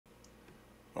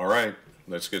Alright,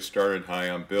 let's get started. Hi,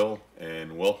 I'm Bill,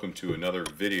 and welcome to another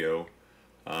video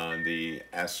on the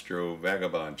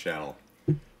Astrovagabond channel.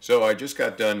 So I just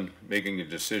got done making a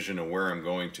decision of where I'm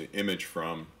going to image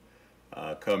from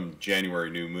come January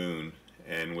new moon,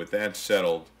 and with that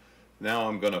settled, now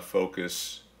I'm going to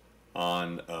focus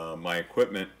on my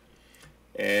equipment.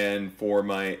 And for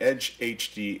my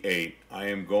EdgeHD 8, I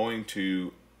am going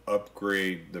to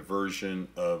upgrade the version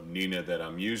of N.I.N.A that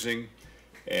I'm using.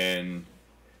 And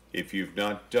if you've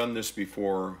not done this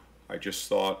before, I just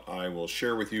thought I will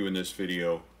share with you in this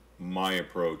video my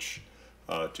approach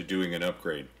to doing an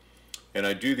upgrade. And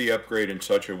I do the upgrade in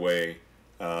such a way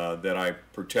that I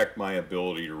protect my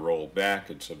ability to roll back.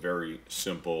 It's a very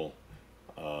simple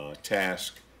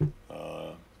task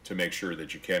to make sure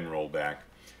that you can roll back.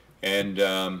 And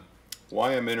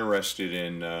why I'm interested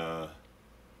in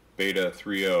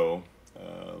BETA003,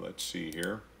 let's see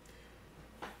here.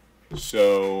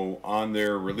 So on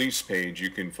their release page you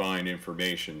can find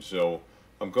information. So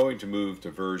I'm going to move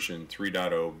to version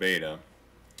 3.0 beta.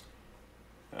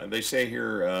 They say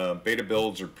here beta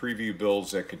builds are preview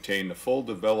builds that contain the full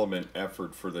development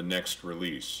effort for the next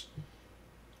release.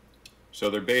 So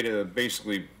they're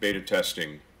basically beta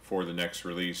testing for the next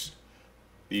release.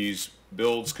 These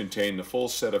builds contain the full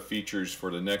set of features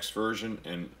for the next version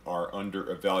and are under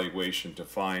evaluation to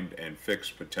find and fix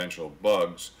potential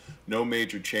bugs. No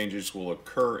major changes will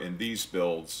occur in these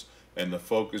builds, and the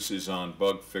focus is on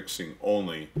bug fixing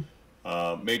only.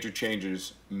 Major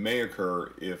changes may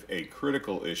occur if a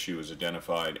critical issue is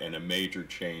identified and a major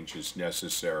change is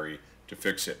necessary to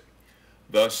fix it.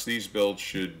 Thus, these builds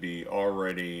should be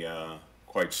already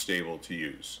quite stable to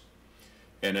use.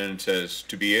 And then it says,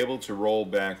 to be able to roll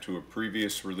back to a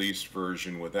previous released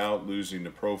version without losing the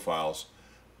profiles,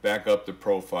 back up the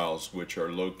profiles which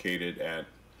are located at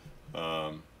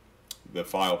the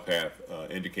file path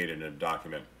indicated in a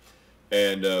document.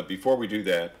 And before we do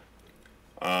that,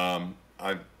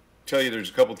 I tell you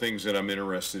there's a couple things that I'm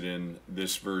interested in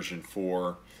this version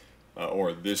for,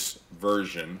 or this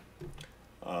version.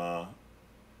 I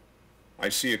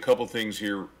see a couple things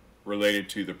here related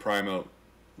to the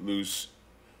Primalucci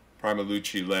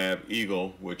Lab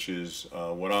Eagle, which is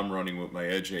what I'm running with my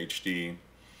EdgeHD.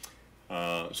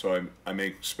 So I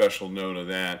make special note of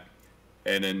that.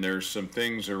 And then there's some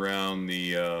things around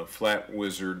the Flat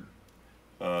Wizard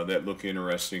that look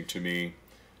interesting to me.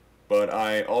 But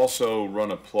I also run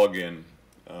a plugin,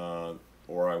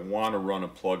 or I want to run a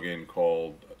plugin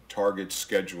called Target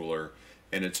Scheduler.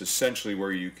 And it's essentially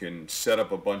where you can set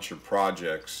up a bunch of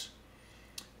projects,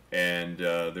 and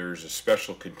there's a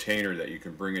special container that you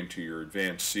can bring into your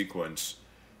advanced sequence,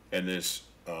 and this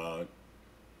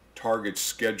target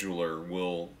scheduler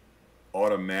will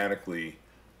automatically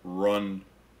run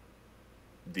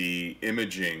the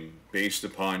imaging based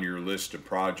upon your list of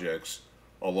projects,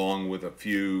 along with a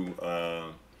few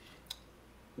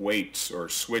weights or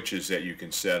switches that you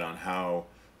can set on how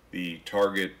the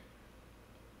target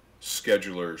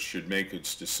scheduler should make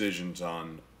its decisions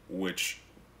on which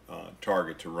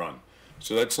target to run.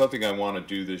 So that's something I want to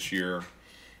do this year.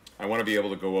 I want to be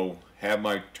able to go have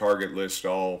my target list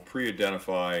all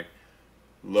pre-identified,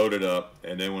 loaded up,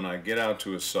 and then when I get out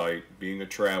to a site, being a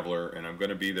traveler, and I'm going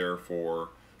to be there for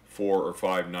 4 or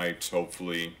 5 nights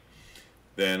hopefully,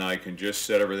 then I can just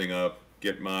set everything up,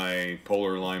 get my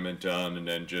polar alignment done, and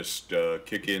then just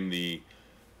kick in the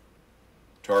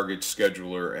target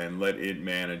scheduler and let it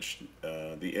manage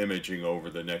the imaging over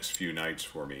the next few nights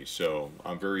for me. So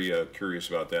I'm very curious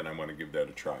about that, and I want to give that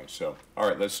a try. So all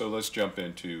right, let's jump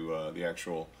into the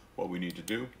actual what we need to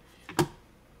do.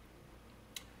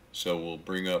 So we'll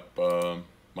bring up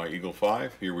my Eagle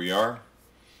 5. Here we are,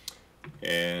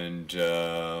 and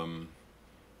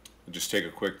just take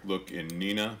a quick look in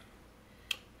N.I.N.A,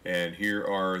 and here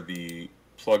are the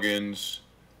plugins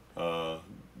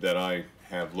that I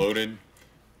have loaded.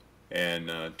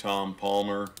 And Tom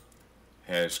Palmer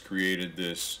has created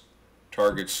this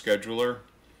target scheduler.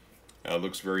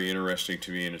 Looks very interesting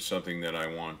to me, and it's something that I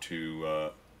want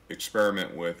to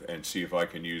experiment with and see if I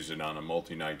can use it on a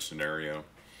multi-night scenario.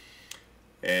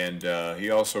 And he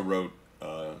also wrote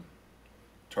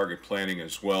target planning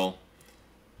as well.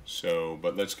 So,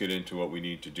 but let's get into what we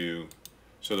need to do.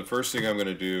 So the first thing I'm going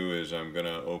to do is I'm going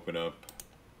to open up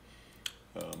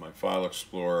my File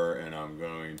Explorer, and I'm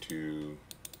going to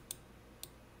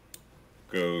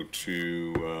go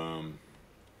to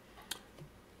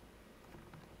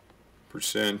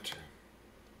percent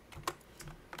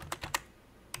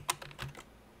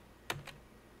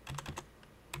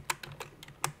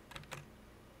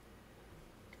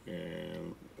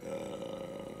and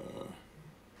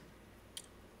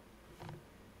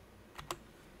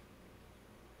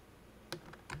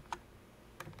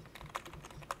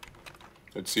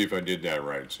Let's see if I did that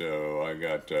right. So I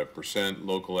got percent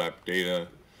local app data,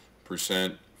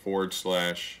 percent forward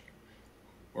slash,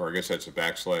 or I guess that's a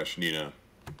backslash N.I.N.A.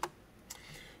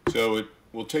 So it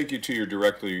will take you to your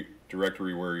directory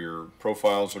where your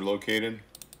profiles are located.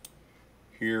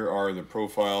 Here are the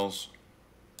profiles.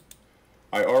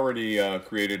 I already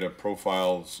created a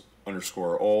profiles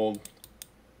underscore old,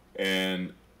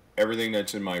 and everything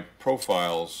that's in my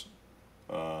profiles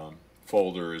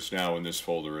folder is now in this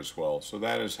folder as well. So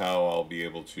that is how I'll be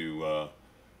able to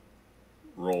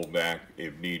roll back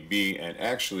if need be. And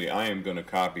actually I am going to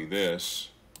copy this.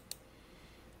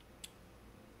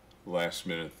 Last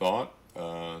minute thought.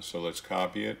 So let's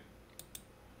copy it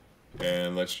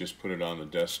and let's just put it on the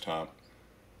desktop.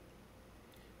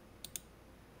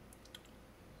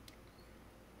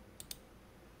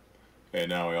 And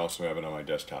now I also have it on my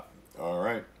desktop.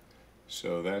 Alright,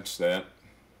 so that's that.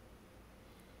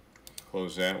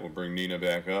 Close that. We'll bring N.I.N.A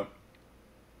back up.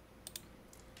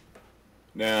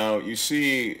 Now you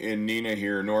see in N.I.N.A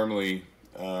here, normally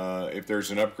if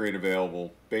there's an upgrade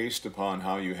available based upon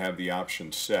how you have the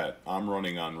option set, I'm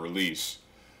running on release,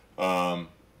 there'll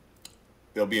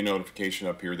be a notification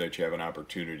up here that you have an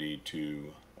opportunity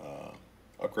to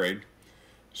upgrade.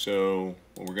 So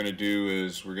what we're going to do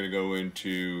is we're going to go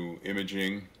into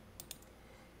imaging,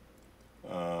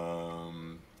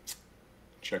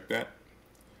 check that,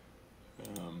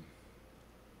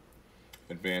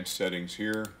 advanced settings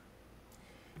here,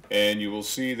 and you will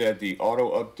see that the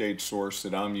auto update source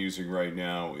that I'm using right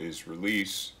now is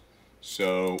release.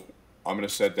 So I'm going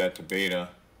to set that to beta,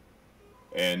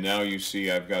 and now you see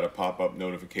I've got a pop-up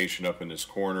notification up in this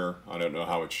corner. I don't know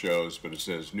how it shows, but it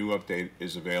says new update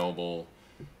is available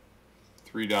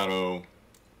 3.0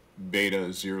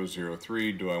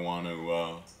 BETA003. Do I want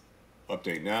to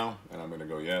update now? And I'm going to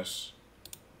go yes.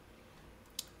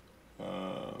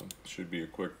 Should be a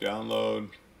quick download.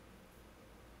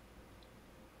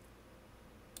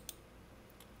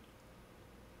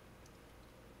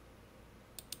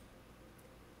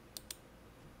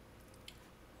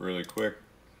 Really quick.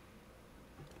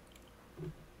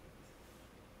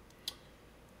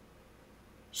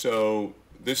 So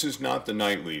this is not the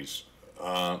nightlies.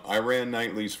 I ran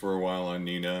nightlies for a while on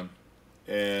N.I.N.A,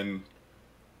 and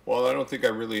while I don't think I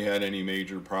really had any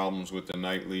major problems with the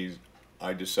nightlies,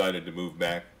 I decided to move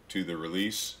back to the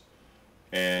release,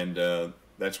 and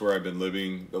that's where I've been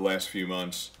living the last few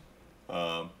months.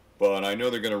 But I know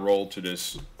they're going to roll to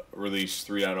this release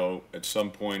 3.0 at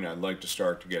some point. I'd like to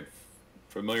start to get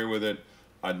familiar with it.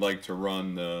 I'd like to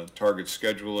run the target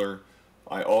scheduler.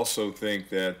 I also think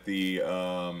that the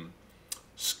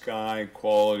sky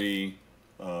quality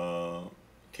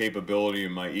capability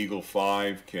in my Eagle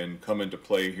 5 can come into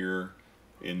play here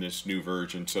in this new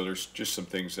version. So there's just some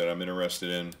things that I'm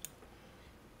interested in.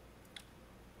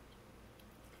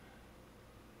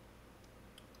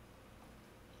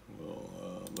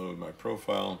 We'll load my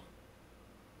profile.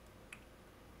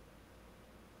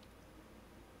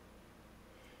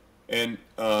 And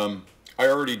I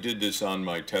already did this on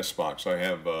my test box. I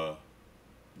have the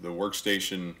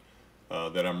workstation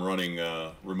that I'm running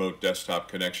remote desktop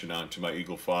connection on to my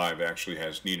Eagle 5 actually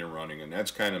has N.I.N.A running, and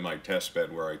that's kind of my test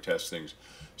bed where I test things.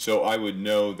 So I would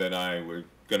know that I was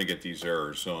going to get these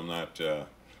errors, so I'm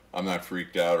not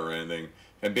freaked out or anything.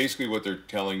 And basically what they're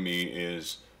telling me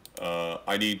is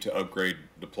I need to upgrade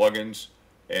the plugins,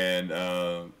 and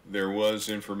there was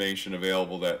information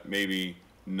available that maybe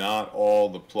not all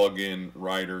the plugin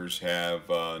writers have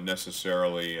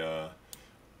necessarily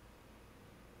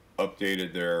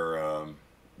updated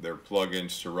their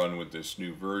plugins to run with this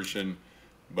new version,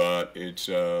 but it's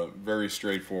very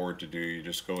straightforward to do. You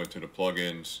just go into the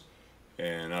plugins,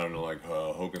 and I don't know, like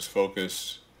Hocus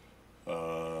Focus,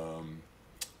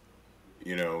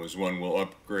 you know, is one we'll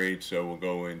upgrade. So we'll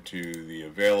go into the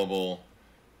available,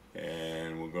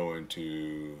 and we'll go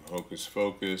into Hocus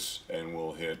Focus, and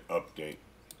we'll hit update.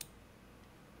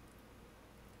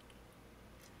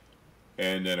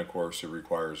 And then of course it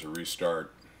requires a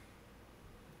restart.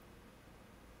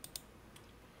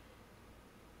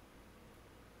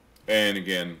 And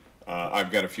again,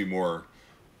 I've got a few more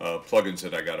plugins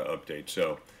that I got to update.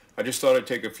 So I just thought I'd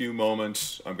take a few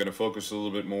moments. I'm going to focus a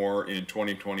little bit more in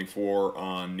 2024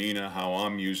 on N.I.N.A, how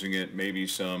I'm using it, maybe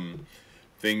some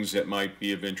things that might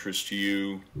be of interest to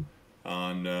you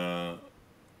on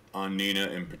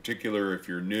N.I.N.A. In particular, if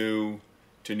you're new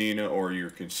to N.I.N.A or you're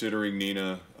considering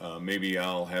N.I.N.A, maybe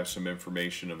I'll have some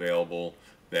information available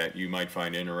that you might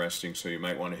find interesting, so you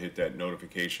might want to hit that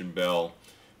notification bell.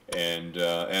 And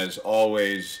as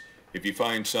always, If you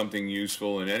find something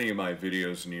useful in any of my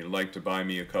videos and you'd like to buy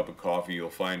me a cup of coffee, you'll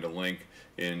find a link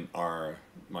in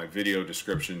my video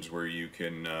descriptions where you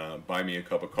can buy me a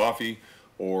cup of coffee,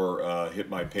 or hit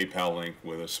my PayPal link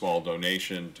with a small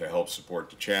donation to help support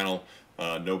the channel.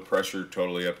 No pressure,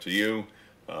 totally up to you.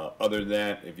 Other than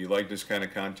that, if you like this kind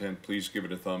of content, please give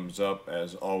it a thumbs up.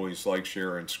 As always, like,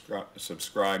 share, and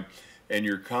subscribe. And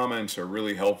your comments are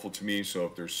really helpful to me, so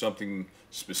if there's something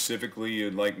specifically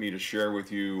you'd like me to share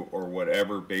with you or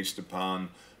whatever based upon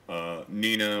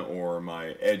N.I.N.A or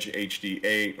my EdgeHD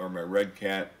 8 or my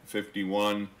RedCat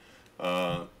 51,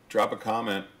 drop a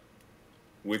comment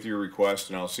with your request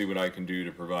and I'll see what I can do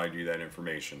to provide you that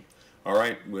information.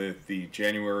 Alright, with the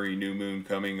January new moon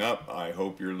coming up, I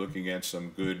hope you're looking at some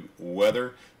good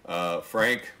weather.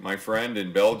 Frank, my friend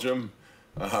in Belgium,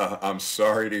 I'm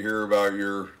sorry to hear about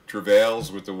your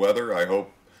travails with the weather.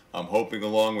 I'm hoping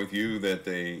along with you that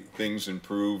things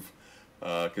improve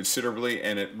considerably,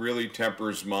 and it really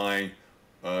tempers my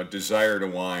desire to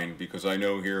whine, because I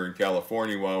know here in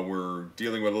California, while we're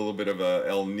dealing with a little bit of a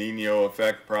El Nino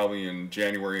effect probably in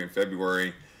January and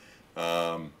February,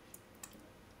 I'm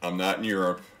not in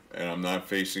Europe and I'm not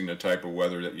facing the type of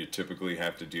weather that you typically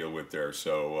have to deal with there.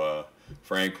 So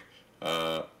Frank,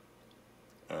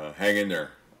 hang in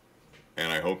there,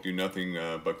 and I hope you nothing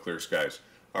but clear skies.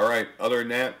 Alright, other than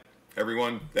that,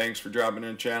 everyone, thanks for dropping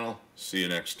in the channel. See you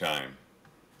next time.